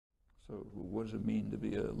So what does it mean to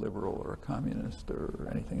be a liberal or a communist or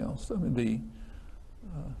anything else? I mean, the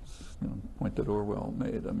point that Orwell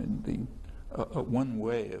made, I mean, one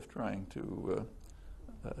way of trying to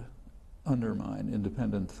undermine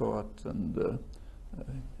independent thought and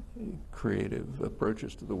creative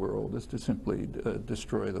approaches to the world is to simply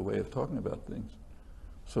destroy the way of talking about things.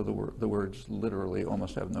 So the words literally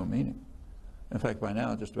almost have no meaning. In fact, by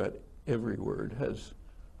now, just about every word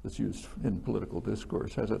that's used in political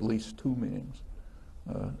discourse has at least two meanings,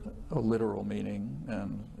 a literal meaning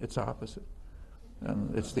and its opposite.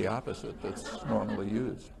 And it's the opposite that's normally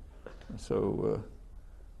used. So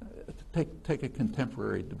take a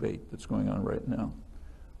contemporary debate that's going on right now.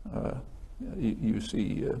 You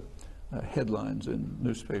see headlines in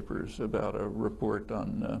newspapers about a report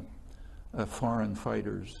on foreign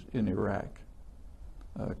fighters in Iraq.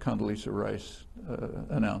 Condoleezza Rice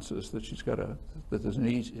announces that there's an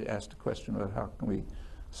easy, asked a question about how can we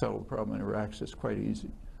settle the problem in Iraq. It's quite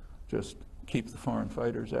easy. Just keep the foreign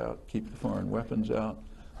fighters out, keep the foreign weapons out,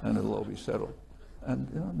 and it'll all be settled.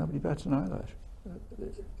 And nobody bats an eyelash.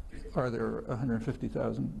 Are there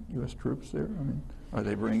 150,000 U.S. troops there? I mean, are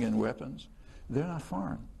they bringing in weapons? They're not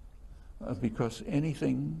foreign, because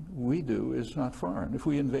anything we do is not foreign. If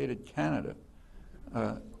we invaded Canada,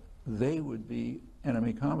 they would be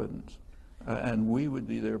enemy combatants, and we would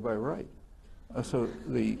be there by right. So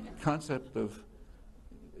the concepts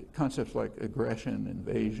like aggression,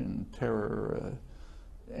 invasion, terror,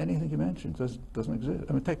 anything you mentioned doesn't exist.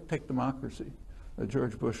 I mean, take democracy.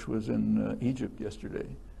 George Bush was in Egypt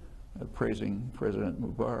yesterday, praising President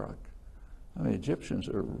Mubarak. I mean, Egyptians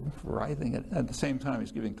are writhing at the same time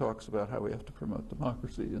he's giving talks about how we have to promote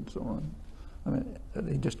democracy and so on. I mean,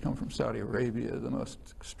 they just come from Saudi Arabia, the most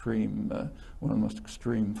extreme, one of the most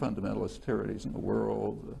extreme fundamentalist tyrannies in the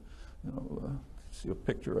world. See a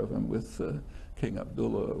picture of him with King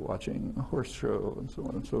Abdullah watching a horse show and so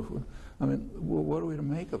on and so forth. I mean, what are we to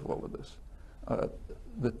make of all of this?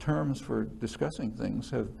 The terms for discussing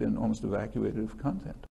things have been almost evacuated of content.